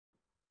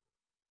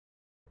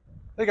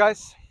Hey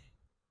guys,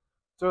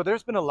 so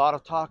there's been a lot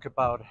of talk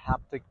about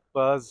haptic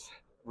buzz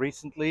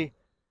recently,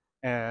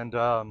 and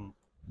I'm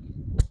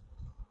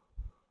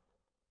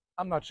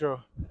not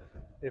sure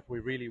if we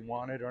really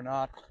want it or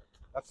not.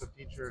 That's a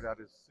feature that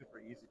is super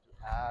easy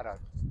to add. I've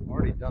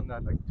already done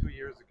that like 2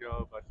 years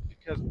ago, but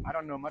because I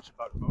don't know much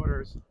about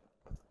motors,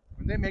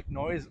 when they make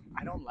noise,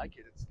 I don't like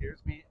it. It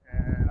scares me,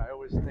 and I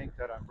always think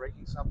that I'm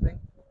breaking something.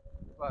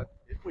 But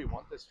if we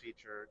want this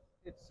feature,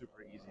 it's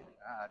super easy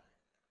to add.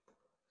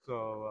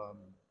 So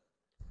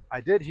I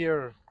did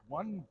hear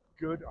one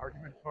good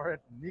argument for it.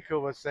 Nico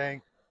was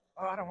saying,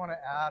 "Oh, I don't want to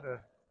add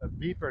a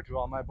beeper to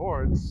all my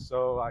boards,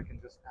 so I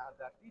can just add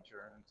that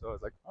feature." And so I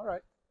was like, "All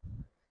right,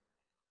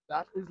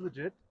 that is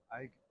legit.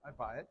 I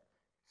buy it.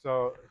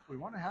 So if we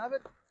want to have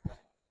it,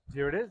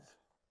 here it is."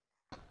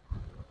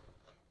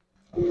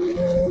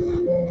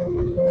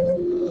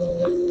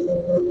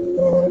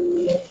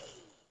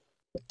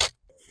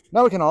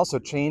 Now we can also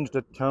change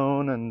the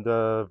tone and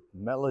the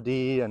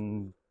melody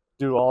and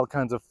do all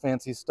kinds of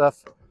fancy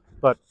stuff,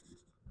 but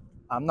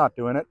I'm not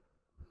doing it.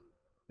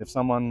 If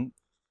someone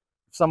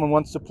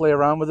wants to play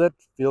around with it,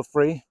 feel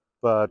free.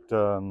 But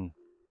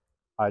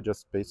I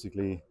just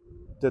basically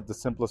did the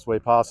simplest way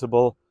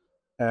possible,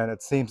 and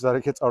it seems that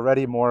it gets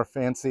already more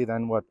fancy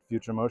than what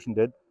Future Motion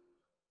did.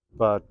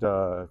 But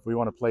if we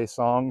want to play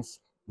songs,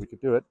 we could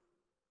do it.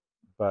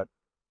 But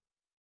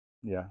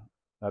yeah,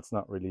 that's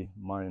not really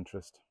my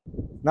interest.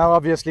 Now,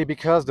 obviously,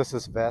 because this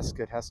is VESC,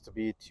 it has to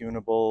be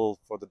tunable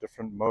for the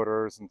different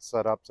motors and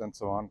setups and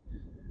so on.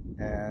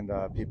 And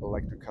people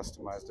like to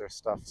customize their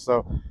stuff.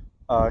 So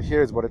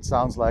here's what it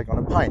sounds like on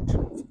a pint.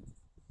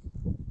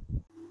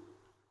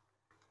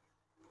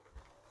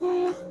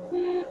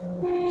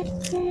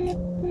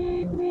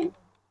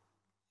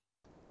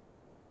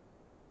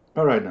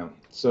 All right now,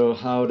 so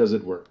how does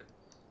it work?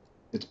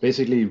 It's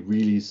basically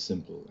really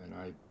simple.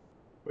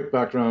 Quick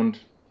background,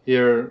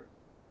 here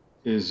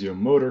is your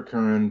motor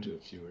current.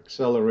 If you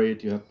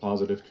accelerate, you have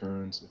positive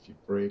currents. If you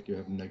brake, you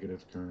have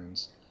negative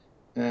currents.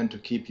 And to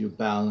keep you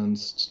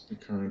balanced, the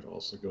current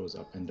also goes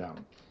up and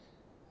down.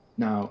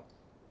 Now,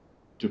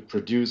 to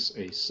produce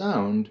a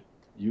sound,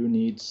 you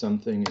need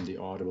something in the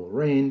audible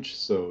range.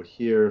 So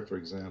here, for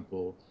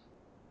example,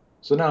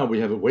 so now we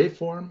have a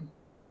waveform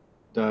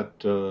that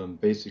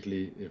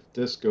basically, if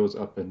this goes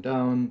up and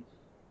down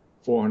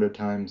 400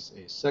 times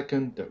a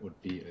second, that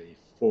would be a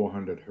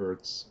 400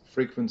 hertz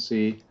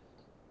frequency.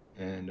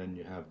 And then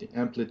you have the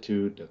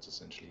amplitude, that's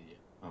essentially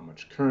how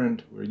much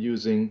current we're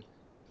using.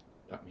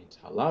 That means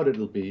how loud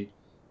it'll be.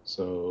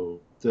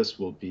 So this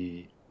will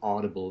be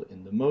audible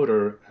in the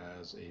motor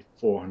as a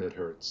 400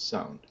 hertz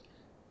sound.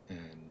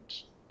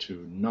 And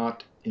to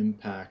not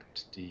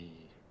impact the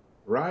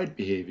ride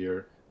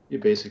behavior, you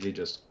basically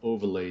just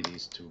overlay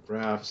these two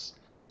graphs,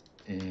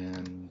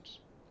 and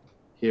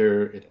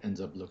here it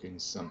ends up looking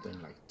something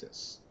like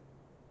this.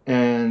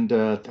 And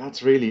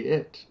that's really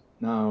it.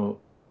 Now,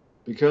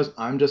 because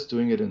I'm just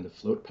doing it in the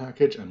float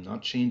package, I'm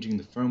not changing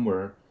the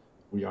firmware.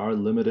 We are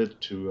limited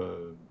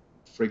to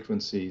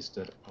frequencies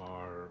that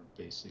are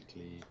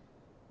basically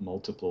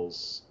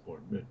multiples or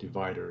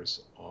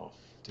dividers of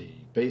the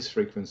base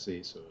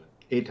frequency. So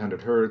at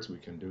 800 hertz, we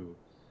can do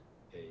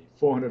a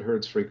 400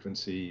 hertz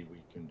frequency,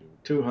 we can do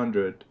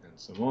 200, and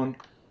so on.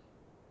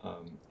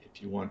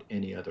 If you want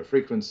any other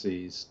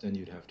frequencies, then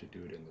you'd have to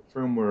do it in the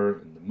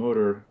firmware, in the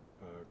motor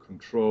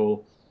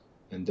control,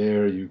 and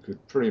there you could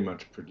pretty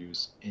much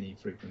produce any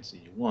frequency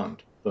you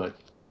want. But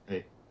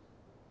hey,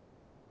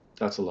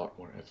 that's a lot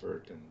more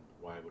effort, and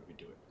why would we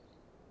do it?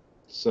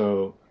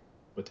 So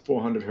with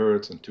 400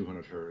 hertz and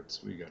 200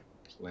 hertz, we got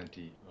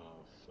plenty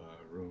of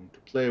room to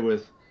play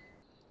with.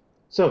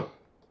 So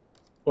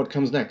what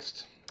comes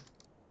next?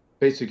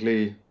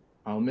 Basically,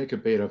 I'll make a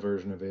beta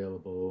version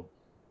available,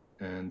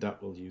 and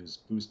that will use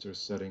booster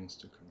settings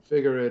to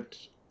configure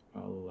it.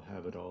 I'll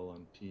have it all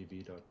on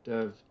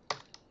pv.dev.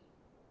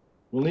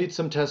 We'll need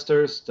some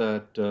testers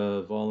that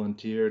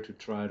volunteer to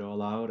try it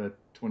all out at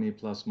 20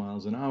 plus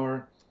miles an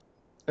hour,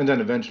 and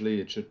then eventually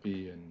it should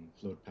be in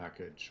Float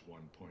Package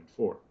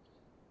 1.4.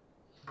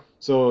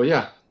 So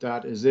yeah,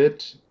 that is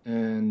it.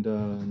 And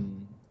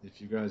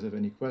if you guys have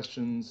any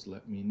questions,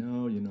 let me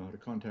know. You know how to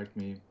contact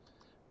me.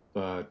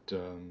 But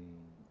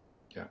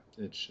yeah,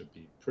 it should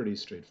be pretty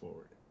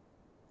straightforward.